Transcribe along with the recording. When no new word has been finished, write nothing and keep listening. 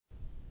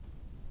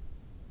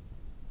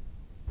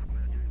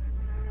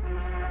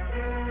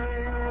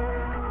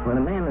When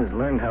a man has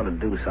learned how to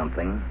do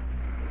something,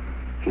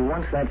 he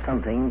wants that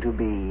something to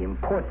be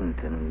important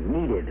and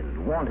needed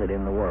and wanted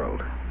in the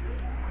world.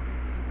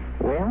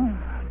 Well,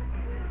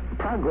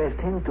 progress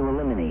tends to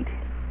eliminate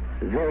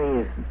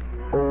various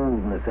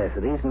old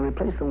necessities and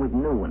replace them with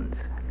new ones.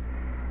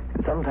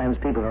 And sometimes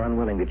people are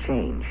unwilling to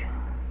change.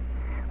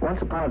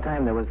 Once upon a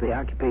time, there was the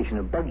occupation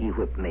of buggy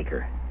whip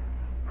maker,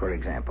 for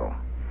example.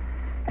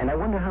 And I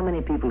wonder how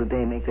many people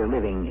today make their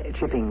living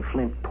chipping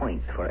flint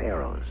points for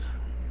arrows.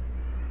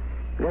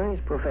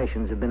 Various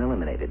professions have been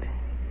eliminated,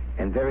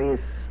 and various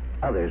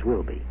others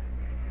will be,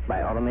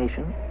 by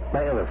automation,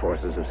 by other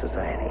forces of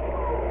society.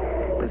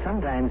 But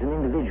sometimes an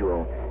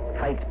individual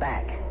fights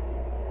back,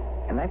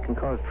 and that can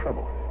cause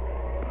trouble.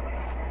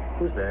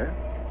 Who's there?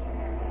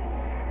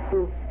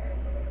 Who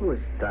is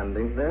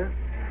standing there?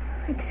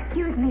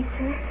 Excuse me,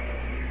 sir.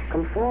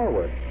 Come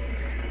forward.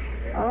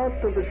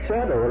 Out of the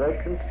shadow where I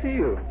can see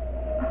you.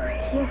 Oh,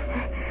 yes,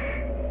 sir.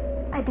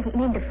 I didn't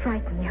mean to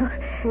frighten you.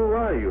 Who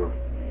are you?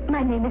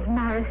 My name is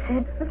Mara,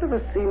 Sid. I've never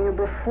seen you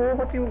before.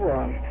 What do you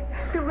want?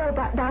 The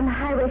robot down the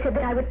highway said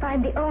that I would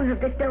find the owner of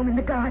this dome in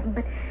the garden,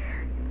 but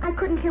I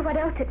couldn't hear what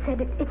else it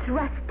said. It's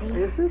rusty.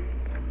 Is it?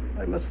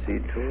 I must see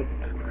to it.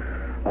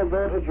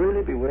 Although it would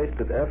really be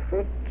wasted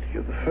effort.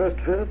 You're the first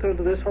visitor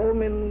to this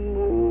home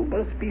in,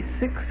 must be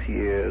 6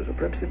 years, or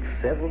perhaps it's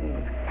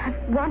 7. I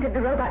wanted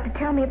the robot to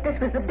tell me if this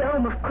was the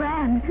dome of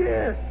Cran.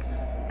 Yes,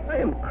 I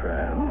am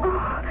Cran.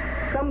 Oh.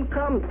 Come.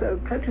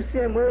 Can't you see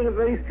I'm wearing a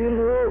very thin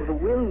robe? The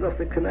wind off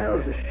the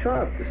canals is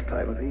sharp this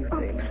time of evening. Oh,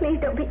 please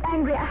don't be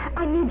angry.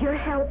 I need your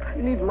help.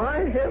 You need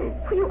my help?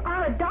 Well, you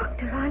are a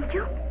doctor, aren't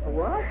you?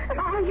 What?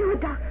 Are you a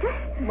doctor?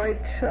 My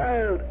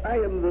child, I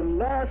am the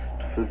last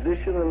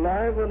physician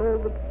alive on all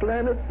the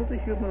planets of the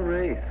human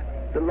race.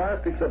 The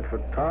last except for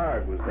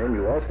Targ, whose name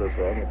you also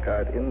saw on the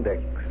card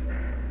index.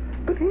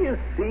 But he is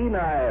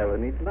senile,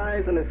 and he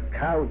lies on his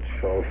couch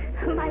all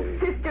day. My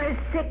sister is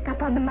sick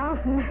up on the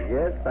mountain.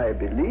 Yes, I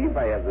believe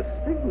I have the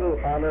signal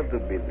honor to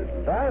be the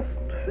last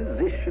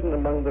physician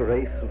among the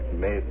race of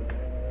men.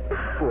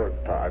 Poor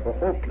Targ, a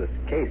hopeless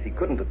case. He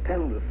couldn't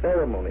attend the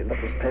ceremony.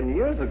 That was 10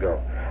 years ago,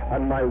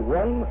 on my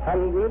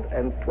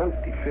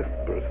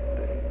 125th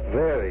birthday.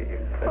 Very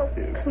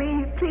impressive. Oh,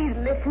 please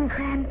listen,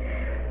 Cran.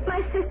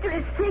 My sister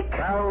is sick.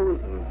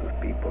 Thousands of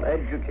people,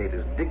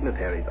 educators,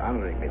 dignitaries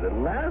honoring me, the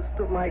last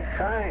of my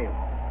kind.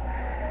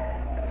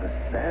 It's a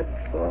sad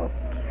thought.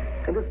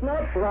 And it's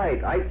not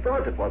right. I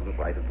thought it wasn't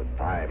right at the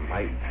time.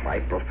 My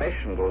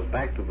profession goes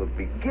back to the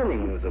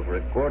beginnings of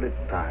recorded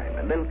time.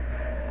 And then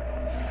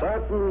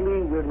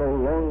suddenly we're no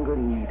longer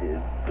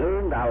needed.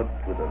 Turned out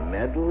with a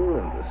medal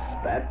and a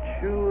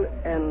statue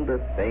and a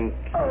thank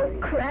you. Oh,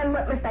 Cran,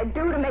 what must I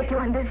do to make you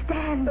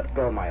understand? Let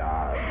go of my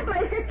arm.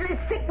 My sister is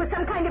sick with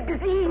some kind of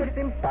disease. It's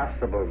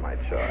impossible, my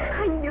child.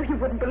 I knew you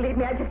wouldn't believe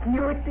me. I just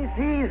knew it.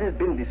 Disease has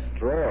been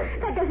destroyed.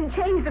 That doesn't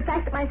change the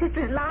fact that my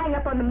sister is lying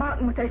up on the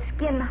mountain with her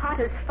skin hot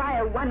as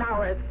fire 1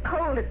 hour, as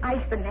cold as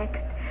ice the next.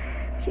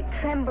 She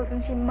trembles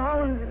and she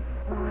moans.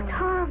 Oh, it's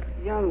horrible.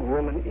 Young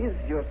woman, is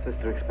your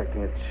sister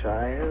expecting a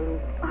child?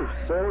 If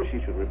so, she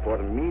should report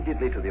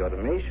immediately to the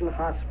automation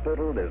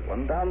hospital. There's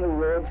one down the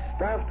road,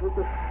 staffed with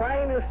the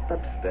finest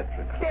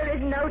obstetrics. There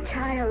is no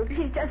child.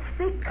 She's just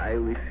sick. I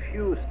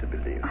refuse to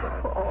believe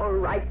that. Oh, all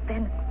right,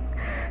 then.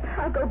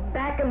 I'll go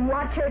back and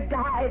watch her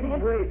die,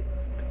 then.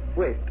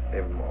 Wait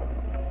a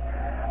moment.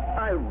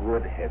 I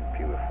would help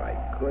you if I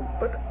could,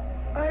 but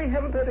I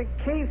haven't had a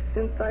case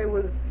since I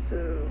was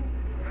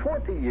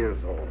 40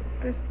 years old.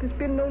 There's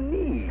been no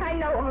need. I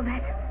know all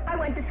that. I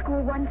went to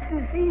school once.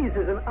 Disease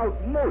is an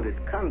outmoded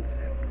concept.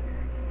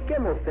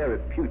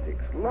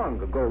 Chemotherapeutics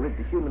long ago rid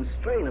the human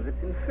strain of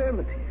its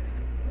infirmities,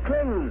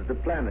 cleansed the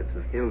planets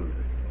of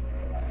illness.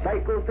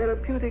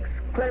 Psychotherapeutics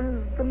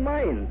cleanse the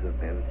minds of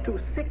men. To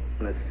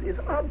sickness is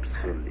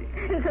obsolete.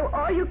 And so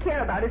all you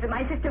care about is that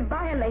my sister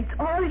violates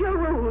all your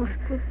rules.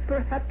 Well,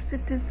 perhaps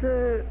it is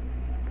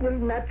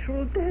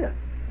natural death.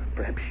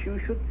 Perhaps you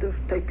should have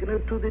taken her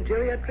to the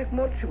geriatric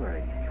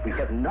mortuary. We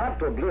have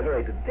not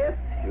obliterated death,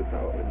 you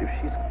know. And if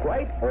she's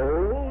quite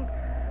old,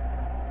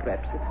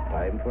 perhaps it's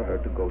time for her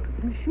to go to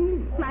the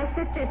machine. My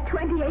sister is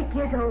 28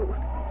 years old.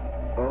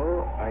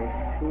 Oh, I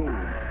see.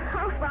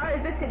 How far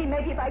is the city?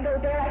 Maybe if I go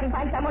there, I can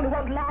find someone who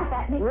won't laugh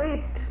at me.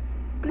 Wait.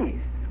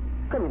 Please,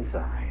 come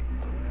inside.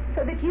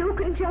 So that you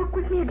can joke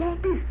with me again?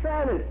 Be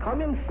silent.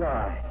 Come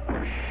inside.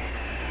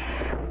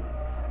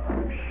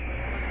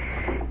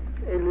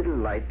 A little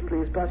light,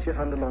 please. Pass your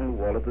hand along the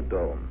wall of the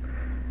dome.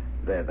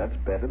 There, that's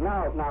better.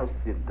 Now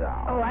sit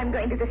down. Oh, I'm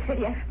going to the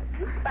city. If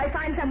I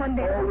find someone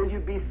there. Oh, will you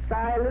be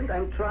silent?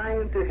 I'm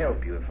trying to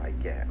help you if I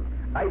can.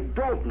 I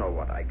don't know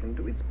what I can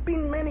do. It's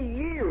been many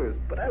years,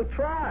 but I'll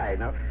try.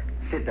 Now,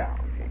 sit down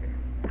here.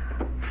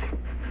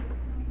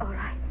 All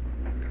right.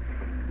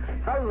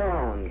 How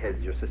long has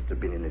your sister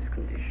been in this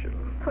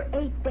condition? For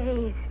 8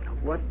 days.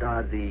 What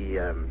are the,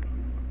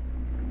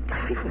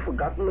 I've even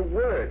forgotten the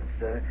words.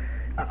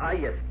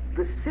 Yes,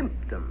 the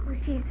symptoms. Well,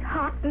 she's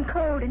hot and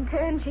cold and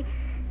turns.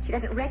 She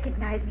doesn't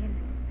recognize me.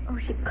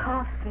 And, she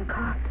coughs and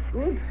coughs.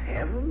 Good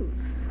heavens.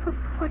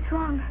 What's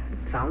wrong? It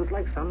sounds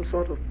like some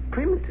sort of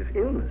primitive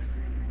illness.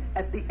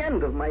 At the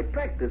end of my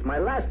practice, my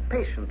last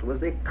patient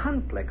was a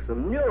complex of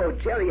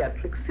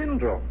neurogeriatric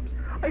syndromes.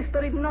 I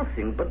studied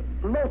nothing but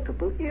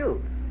multiple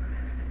ills.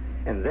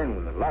 And then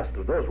when the last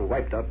of those were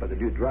wiped out by the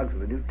new drugs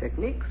and the new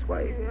techniques,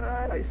 why,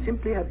 I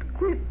simply had to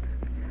quit.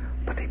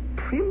 But a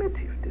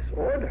primitive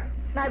disorder.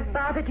 I've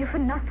bothered you for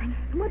nothing.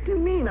 What do you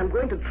mean? I'm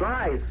going to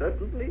try,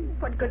 certainly.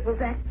 What good will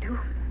that do?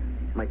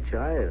 My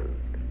child,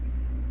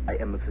 I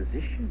am a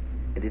physician,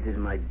 and it is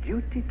my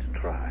duty to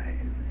try.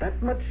 That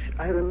much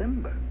I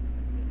remember.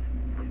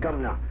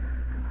 Come now.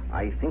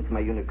 I think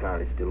my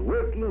unicar is still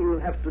working. You'll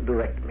have to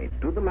direct me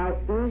to the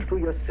mountain, to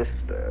your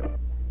sister.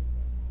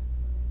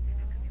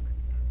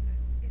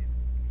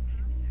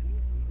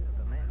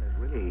 The man has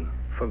really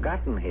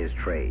forgotten his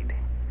trade.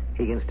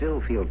 He can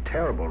still feel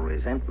terrible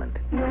resentment.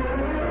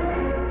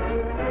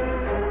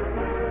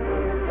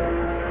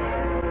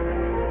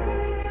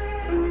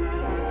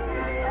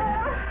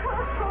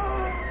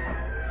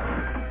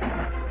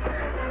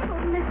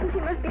 Listen, she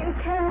must be in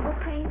terrible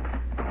pain.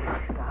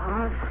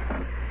 Path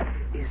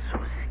is so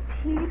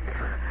steep.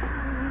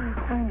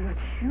 I'm not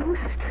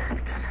used to such a...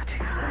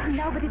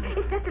 No, but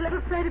it's just a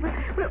little further.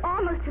 We're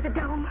almost to the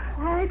dome.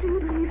 Why do you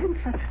live in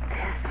such a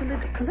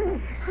desolate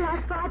place? Well,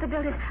 our father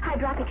built his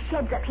hydraulic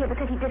sheds up here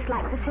because he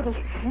disliked the city.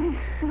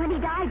 And when he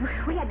died,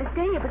 we had to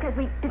stay here because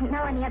we didn't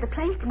know any other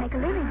place to make a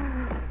living.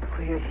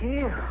 We're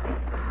here.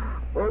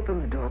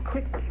 Open the door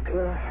quickly,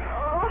 girl.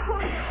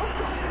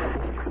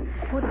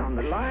 Put on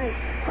the light.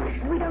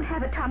 We don't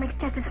have atomics,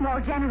 just a small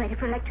generator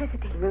for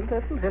electricity. Well,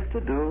 that'll have to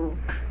do.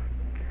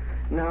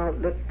 Now,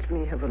 let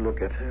me have a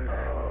look at her.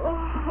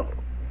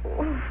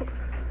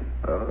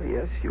 Oh,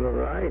 yes, you're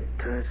right.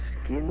 Her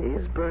skin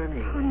is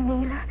burning. Oh,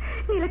 Neela.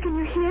 Neela, can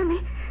you hear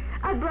me?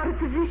 I brought a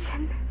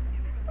physician.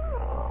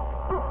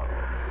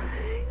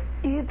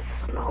 It's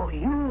no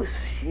use.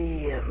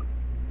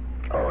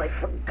 Oh, I've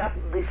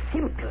forgotten the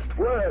simplest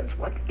words.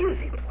 What is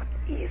it? What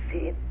is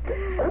it?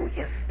 Oh,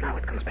 yes, now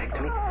it comes back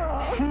to me.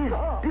 She's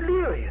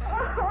delirious.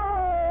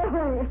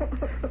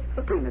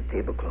 Bring the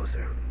table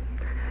closer.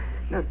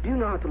 Now, do you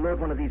know how to load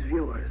one of these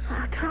viewers?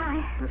 I'll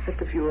try. Now, set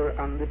the viewer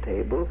on the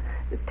table.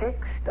 The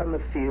text on the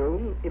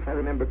film, if I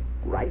remember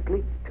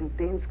rightly,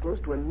 contains close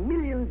to 1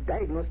 million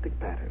diagnostic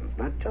patterns.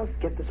 Now, just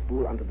get the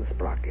spool onto the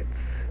sprockets.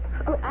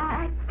 Oh,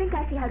 I think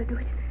I see how to do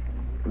it.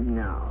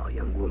 Now,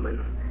 young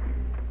woman.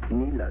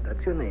 Neela,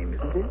 that's your name,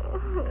 isn't it?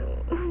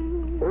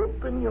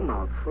 Open your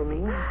mouth for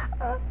me.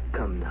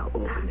 Come now,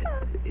 open it.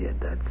 Yeah,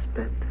 that's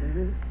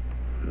better.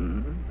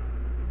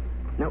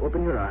 Now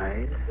open your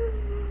eyes.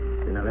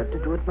 Then I'll have to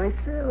do it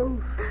myself.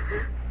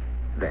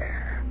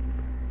 There.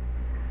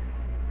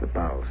 The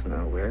pulse.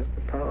 Now, where's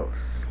the pulse?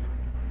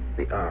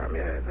 The arm.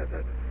 Yeah,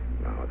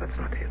 no, that's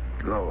not it.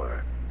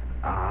 Lower.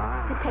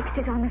 The text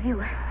is on the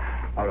viewer.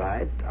 All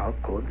right, I'll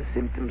code the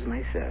symptoms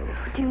myself.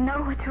 Do you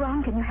know what's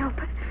wrong? Can you help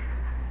us?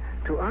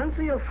 To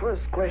answer your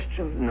first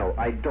question, no,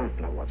 I don't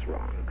know what's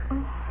wrong.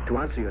 To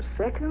answer your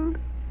second,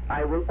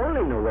 I will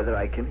only know whether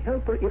I can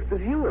help her if the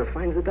viewer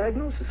finds a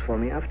diagnosis for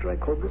me after I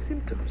code the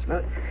symptoms.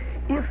 Now,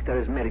 if there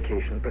is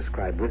medication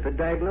prescribed with the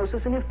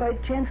diagnosis, and if by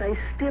chance I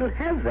still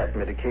have that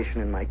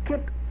medication in my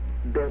kit,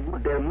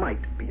 there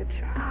might be a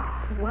chance.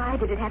 Oh, why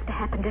did it have to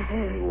happen to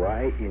her?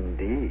 Why,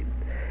 indeed.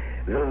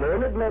 The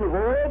learned men of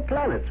all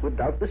planets would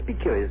doubtless be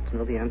curious to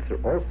know the answer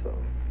also.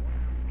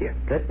 Here,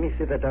 let me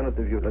sit that down at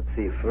the view. Let's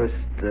see. First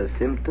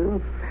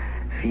symptom,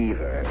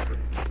 fever.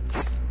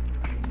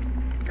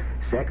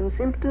 Second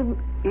symptom,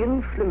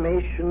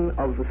 inflammation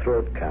of the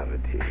throat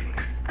cavity.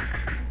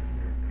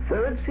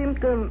 Third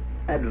symptom,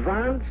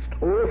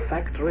 advanced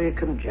olfactory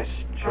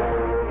congestion.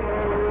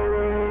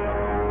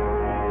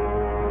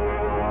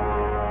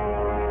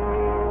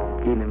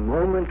 In a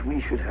moment,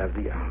 we should have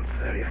the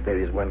answer, if there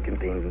is one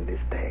contained in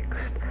this text.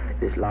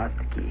 This last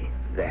key.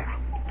 There.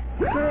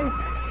 Great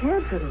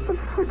heavens.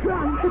 What's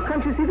wrong?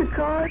 Can't you see the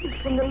card?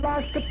 It's from the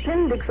last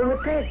appendix on the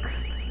text.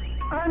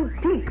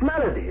 Antique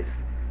maladies.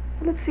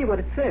 Let's see what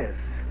it says.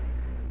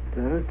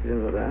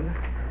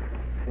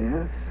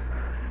 Yes.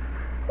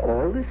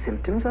 All the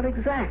symptoms are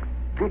exact.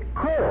 The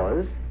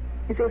cause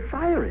is a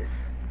virus.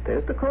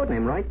 There's the code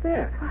name right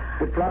there.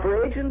 The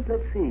proper agent,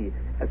 let's see.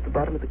 At the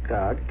bottom of the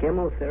card,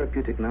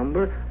 chemotherapeutic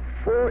number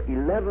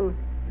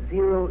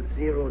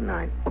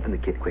 411009. Open the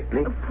kit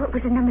quickly. What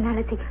was the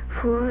nominality?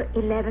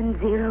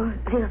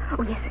 4110.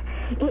 Oh, yes.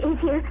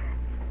 It's here.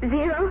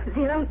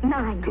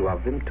 009. 2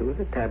 of them, 2 of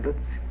the tablets.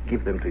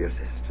 Give them to your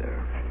sister.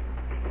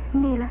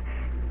 Neela,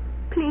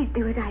 please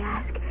do as I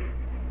ask.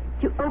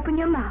 You open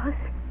your mouth.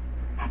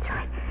 That's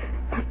right.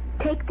 Now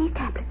take these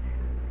tablets.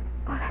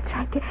 Oh, that's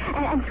right, dear.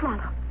 And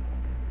swallow.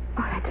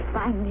 Oh, that's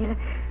fine, Neela.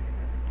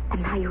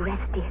 And now you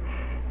rest, dear.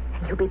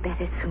 And you'll be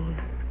better soon.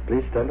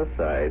 Please stand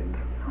aside.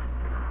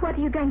 What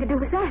are you going to do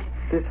with that?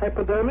 This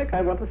hypodermic,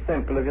 I want a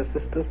sample of your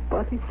sister's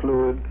body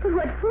fluid.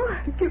 What for?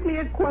 Give me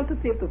a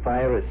quantity of the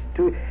virus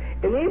to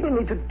enable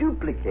me to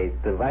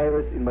duplicate the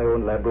virus in my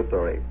own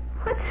laboratory.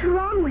 What's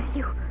wrong with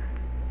you?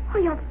 Oh,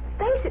 you're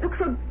face. It looks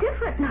so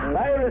different now.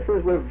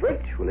 Viruses were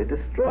virtually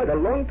destroyed a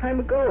long time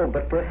ago,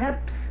 but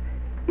perhaps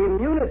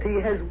immunity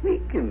has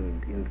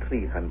weakened in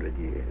 300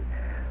 years.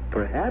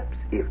 Perhaps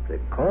if the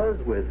cause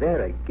were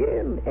there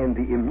again and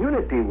the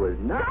immunity was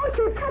not... Don't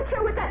you touch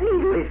her with that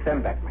needle. Please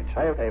stand back, my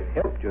child. I have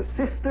helped your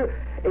sister.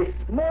 A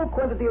small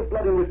quantity of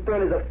blood in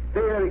return is a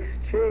fair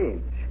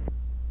exchange.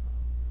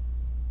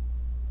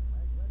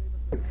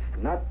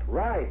 It's not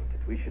right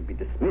that we should be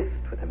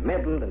dismissed with a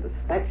medal and a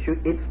statue.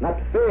 It's not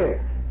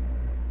fair.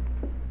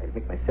 I'll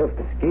make myself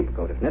the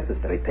scapegoat if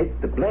necessary.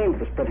 Take the blame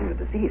for spreading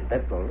the disease.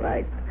 That's all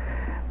right.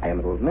 I am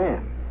an old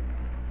man.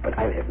 But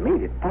I have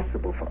made it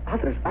possible for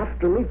others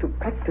after me to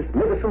practice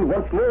medicine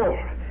once more.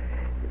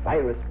 The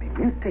virus may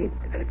mutate,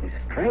 develop new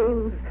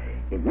strains,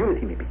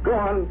 immunity may be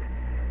gone.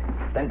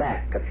 Stand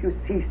back. A few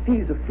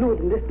cc's of fluid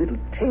in this little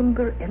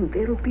chamber, and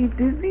there'll be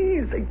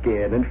disease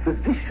again, and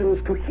physicians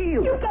to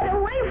heal. You get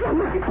away from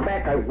her. Get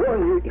back, I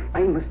warn you. If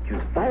I must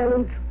use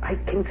violence, I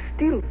can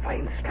still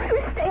find strength.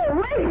 You stay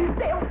away.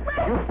 Stay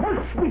away. You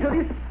force me to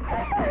this.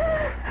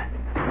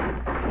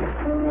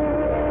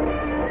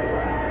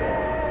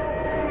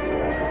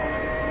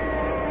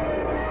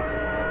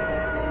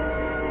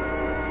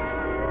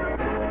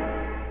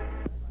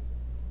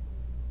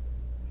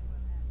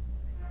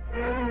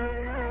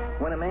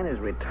 When a man is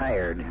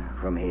retired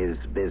from his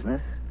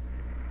business,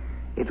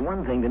 it's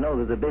one thing to know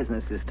that the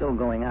business is still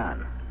going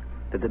on,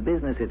 that the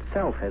business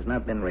itself has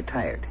not been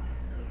retired.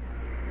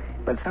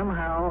 But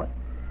somehow,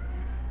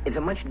 it's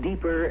a much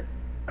deeper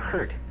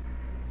hurt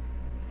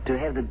to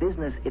have the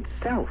business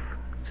itself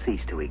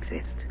cease to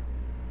exist.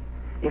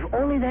 If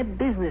only that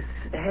business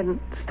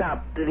hadn't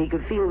stopped, that he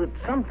could feel that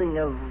something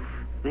of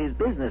his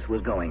business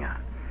was going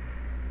on.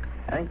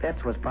 I think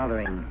that's what's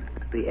bothering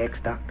the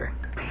ex-doctor.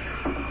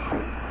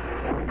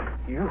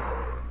 You...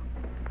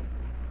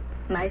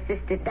 My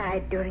sister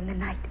died during the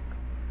night.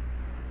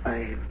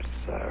 I'm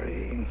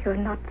sorry. You're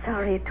not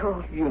sorry at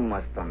all. You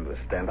must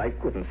understand. I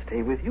couldn't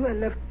stay with you. I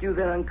left you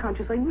there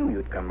unconscious. I knew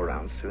you'd come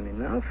around soon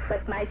enough.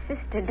 But my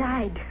sister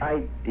died.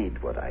 I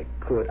did what I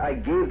could. I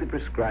gave the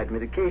prescribed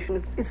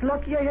medication. It's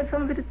lucky I had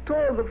some of it at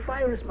all. The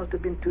virus must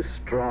have been too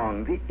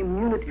strong. The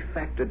immunity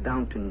factor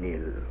down to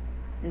nil.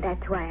 And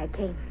that's why I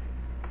came.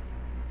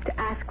 To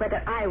ask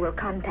whether I will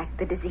contact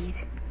the disease.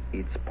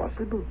 It's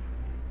possible.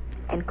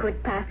 And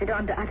could pass it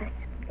on to others.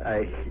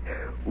 I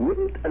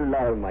wouldn't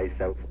allow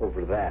myself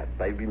over that.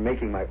 I'd be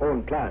making my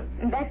own plans.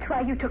 And that's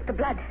why you took the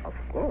blood. Of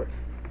course.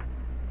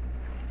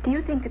 Do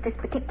you think that this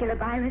particular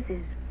virus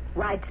is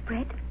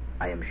widespread?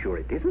 I am sure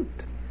it isn't.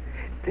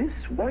 This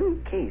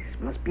one case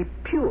must be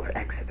pure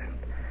accident.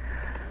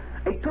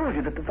 I told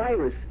you that the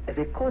virus, as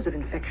a cause of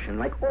infection,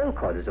 like all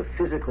causes of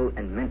physical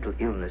and mental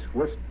illness,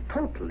 was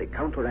totally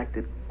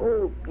counteracted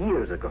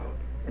years ago.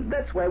 And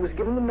that's why I was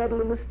given the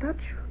medal and the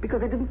statue,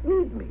 because they didn't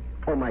need me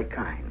or my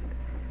kind.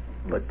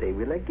 But they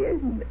will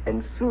again,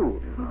 and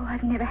soon. Oh,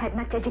 I've never had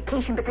much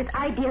education, but this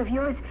idea of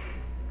yours,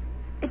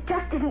 it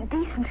just isn't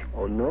decent.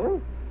 Oh,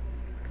 no?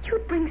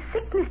 You'd bring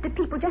sickness to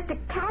people just to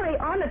carry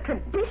on a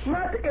tradition.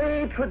 Not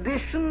a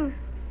tradition.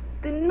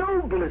 The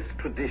noblest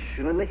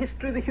tradition in the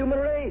history of the human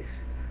race.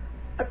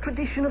 A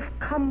tradition of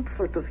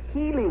comfort, of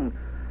healing,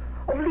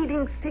 of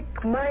leading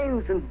sick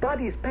minds and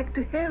bodies back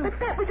to health. But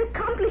that was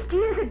accomplished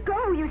years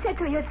ago, you said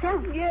so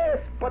yourself. Yes,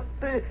 but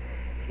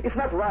it's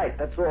not right,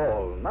 that's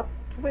all. Not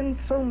when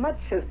so much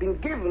has been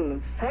given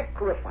and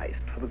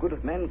sacrificed for the good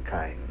of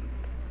mankind.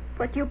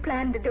 What you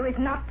plan to do is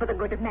not for the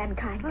good of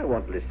mankind. I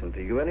won't listen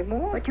to you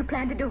anymore. What you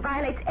plan to do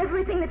violates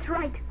everything that's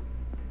right.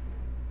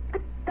 A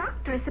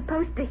doctor is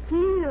supposed to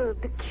heal,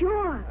 to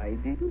cure. I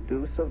didn't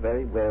do so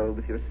very well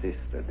with your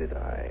sister, did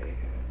I?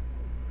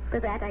 For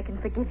that, I can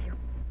forgive you.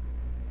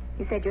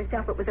 You said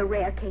yourself it was a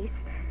rare case.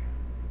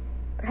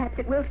 Perhaps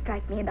it will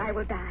strike me and I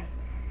will die.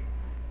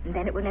 And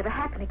then it will never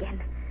happen again.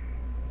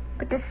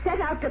 But to set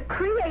out to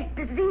create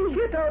disease...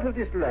 Get out of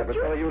this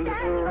laboratory, you little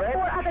stand rat.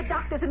 before other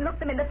doctors and look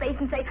them in the face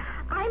and say,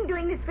 I'm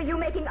doing this for you,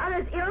 making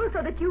others ill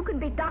so that you can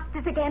be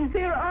doctors again.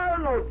 There are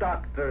no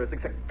doctors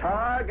except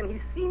Targ, and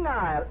he's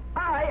senile.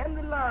 I am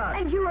the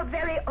last. And you are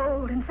very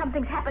old, and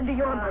something's happened to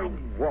your mind.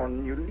 I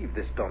warn you, leave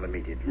this stone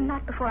immediately.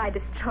 Not before I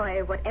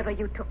destroy whatever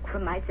you took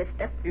from my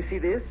sister. You see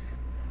this?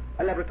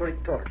 A laboratory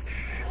torch.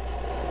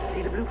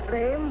 See the blue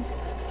flame?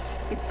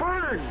 It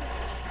burns.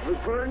 I will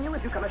burn you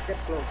if you come a step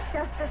close.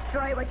 Just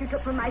destroy what you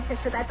took from my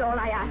sister, that's all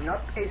I ask.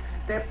 Not a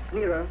step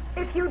nearer.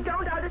 If you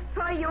don't, I'll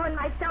destroy you and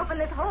myself and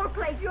this whole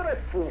place. You're a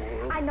fool.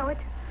 I know it.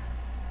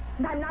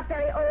 And I'm not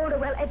very old or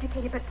well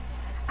educated, but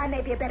I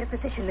may be a better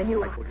physician than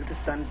you I are. told you to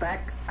stand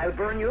back. I'll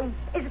burn you.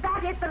 Is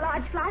that it, the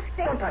large flask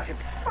thing? Don't touch it.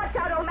 Watch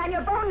out, old man.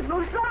 Your bones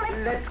move slowly.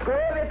 Let go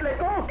of it. Let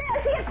go.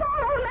 There, see it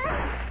fall, old man.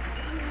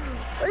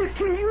 I'll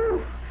kill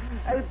you.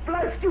 I'll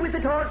blast you with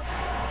the torch.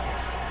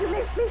 You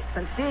missed me.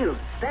 Stand still.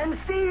 Stand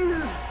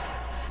still.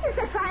 You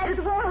set fire to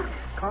the wall.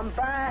 Come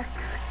back.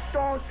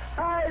 Don't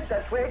hide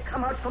that way.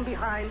 Come out from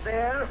behind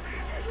there.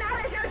 Now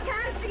there's no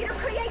chance for you to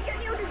create your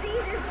new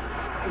diseases.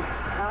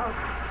 Out.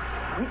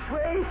 Which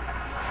way?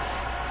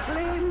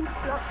 Flame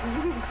block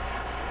me.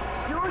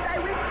 You die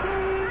with me.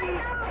 I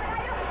know, but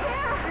I don't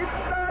It's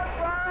not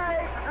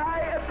right. I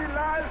am the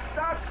last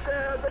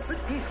doctor. The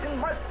tradition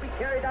must be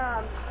carried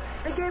on.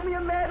 They gave me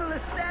a medal, a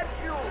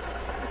statue.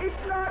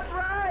 It's not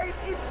right.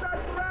 It's not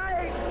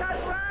right. Not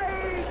right.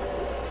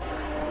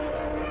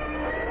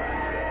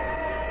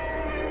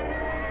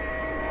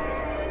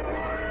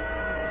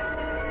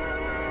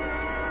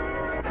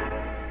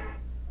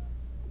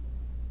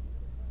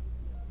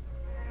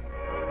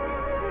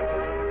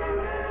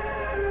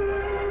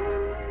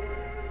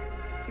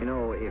 You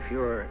know, if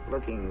you're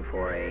looking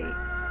for a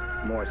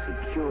more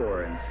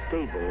secure and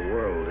stable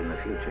world in the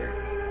future,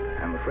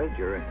 I'm afraid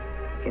you're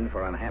in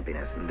for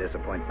unhappiness and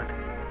disappointment.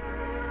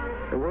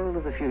 The world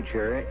of the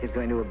future is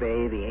going to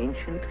obey the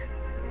ancient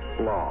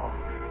law.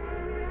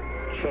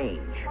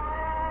 Change.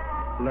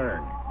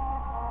 Learn.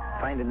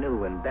 Find a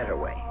new and better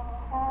way.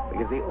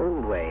 Because the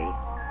old way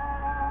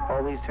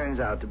always turns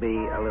out to be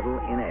a little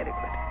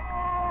inadequate.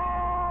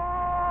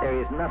 There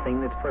is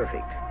nothing that's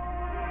perfect.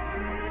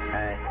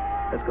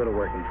 Let's go to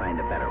work and find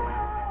a better one.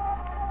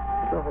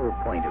 It's the whole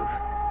point of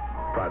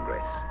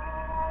progress.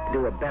 To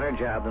do a better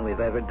job than we've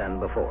ever done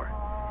before.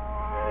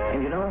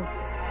 And you know,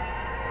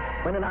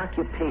 when an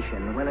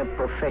occupation, when a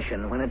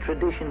profession, when a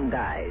tradition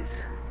dies,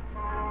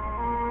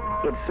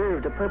 it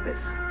served a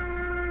purpose.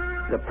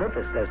 The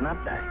purpose does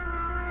not die.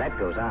 That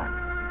goes on.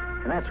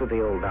 And that's what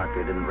the old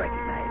doctor didn't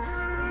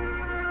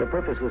recognize. The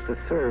purpose was to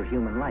serve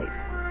human life.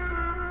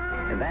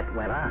 And that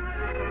went on.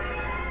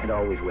 And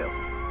always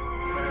will.